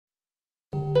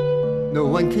No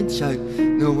one can shout,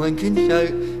 no one can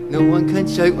shout, no one can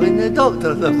shout when the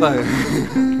doctor's about.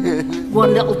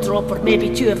 One little drop or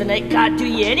maybe two of a night can't do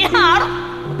you any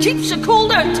harm. Keeps the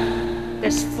cold out.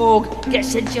 This fog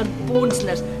gets into your bones and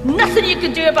there's nothing you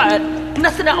can do about it.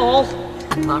 Nothing at all.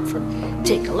 Apart from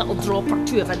take a little drop or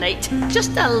two of a night.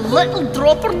 Just a little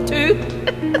drop or two.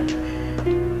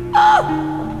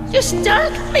 Oh, you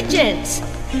stag, my gents.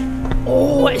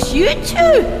 Oh, it's you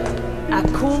two. A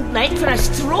cold night for a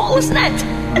stroll, isn't it?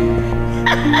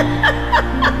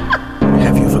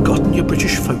 Have you forgotten your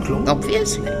British folklore?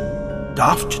 Obviously.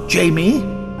 Daft, Jamie,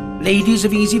 ladies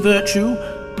of easy virtue,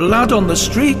 blood on the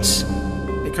streets.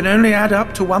 It can only add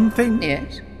up to one thing.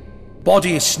 Yes?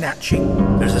 Body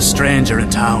snatching. There's a stranger in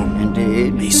town.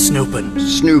 Indeed. He's snooping.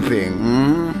 Snooping,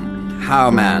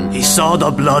 How, man? He saw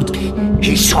the blood.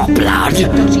 He saw blood?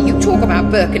 Doctor, you talk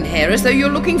about Burke and Hare as though you're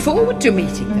looking forward to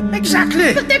meeting them.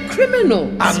 Exactly. But they're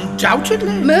criminals.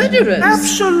 Undoubtedly. Murderers.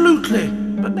 Absolutely.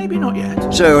 But maybe not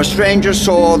yet. So a stranger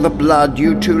saw the blood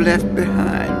you two left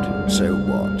behind. So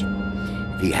what?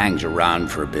 If he hangs around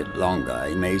for a bit longer,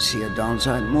 he may see a darn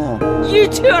sight more. You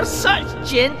two are such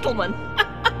gentlemen.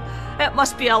 It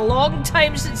must be a long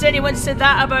time since anyone said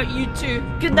that about you two.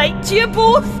 Good night to you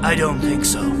both. I don't think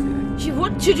so. You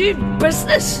want to do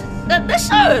business at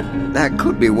this hour? That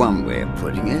could be one way of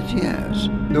putting it, yes.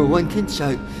 No one can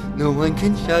shout, no one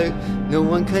can shout, no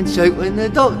one can shout when the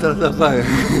doctor's about.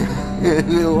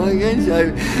 No one can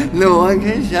shout, no one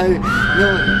can shout,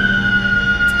 no...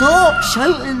 Stop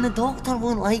shouting, the doctor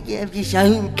won't like it if you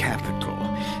shout. Capital.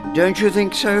 Don't you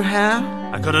think so, Hare?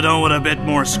 I could have done with a bit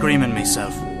more screaming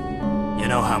myself. You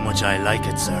know how much I like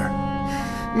it, sir.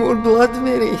 More blood,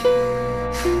 Mary.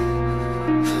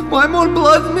 Why more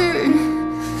blood, Mary?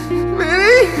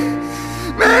 Mary?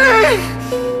 Mary!